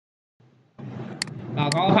Rồi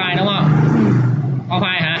có file đúng không? Có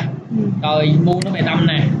file hả? Rồi muôn nó về tâm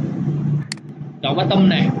nè, chọn cái tâm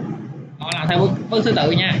nè, đó làm theo bước thứ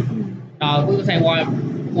tự nha. Rồi bước theo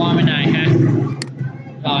qua bên này ha.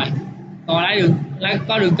 Rồi còn lấy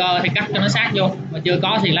có đường cơ thì cắt cho nó sát vô, mà chưa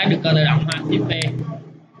có thì lấy đường cơ tự động ha. Tiếp về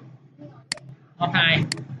nốt 2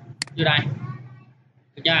 vô đây,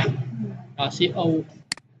 được chưa? Rồi shift u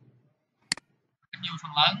cắt vô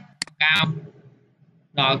phần lớn cao.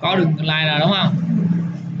 Rồi có đường line rồi đúng không?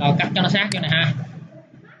 Rồi cắt cho nó sát vô này ha.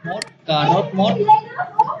 Mốt cờ nốt mốt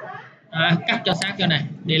cắt cho sát vô này,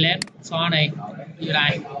 delete xóa này vô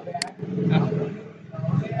đây.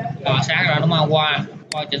 Rồi sát rồi đúng không? Qua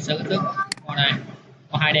chỉnh sửa cái thước qua này,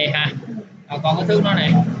 qua 2D ha. Rồi còn cái thước nó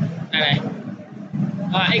này, đây này,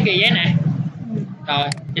 x y z này. Rồi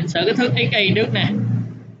chỉnh sửa cái thước x y trước nè,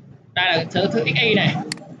 đây là sửa thước x y này.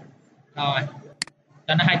 Rồi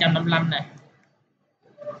cho nó 255 này,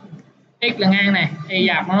 x là ngang này, y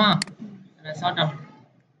dọc đúng không? Là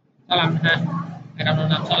 665 ha,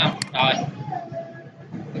 255 65 rồi,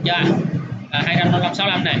 được chưa? Là 255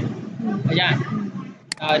 65 này, được chưa?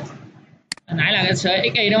 Rồi hồi nãy là cái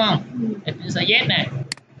sợi xy đúng không? Thì sợi z này,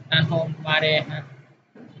 transform 3D ha,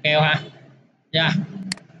 kèo ha, chưa?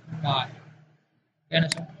 Rồi cái nó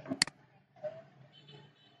xuống,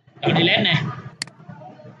 chọn delete nè,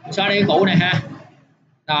 xóa đi cái cũ này ha.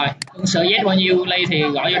 Rồi sợi z bao nhiêu ly thì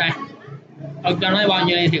gõ vô đây, cho nó bao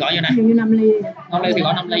nhiêu ly thì gõ vô này. 5 ly. 5 ly thì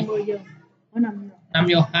gõ 5 ly. Có 5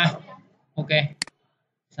 vô ha. Ok.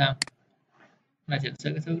 Sao? Là chỉnh sửa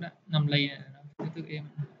cái thước đó, 5 ly này, cái thước im.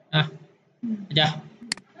 Ha. Được chưa?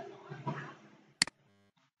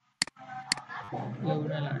 Lưu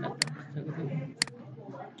đây là sửa cái thước.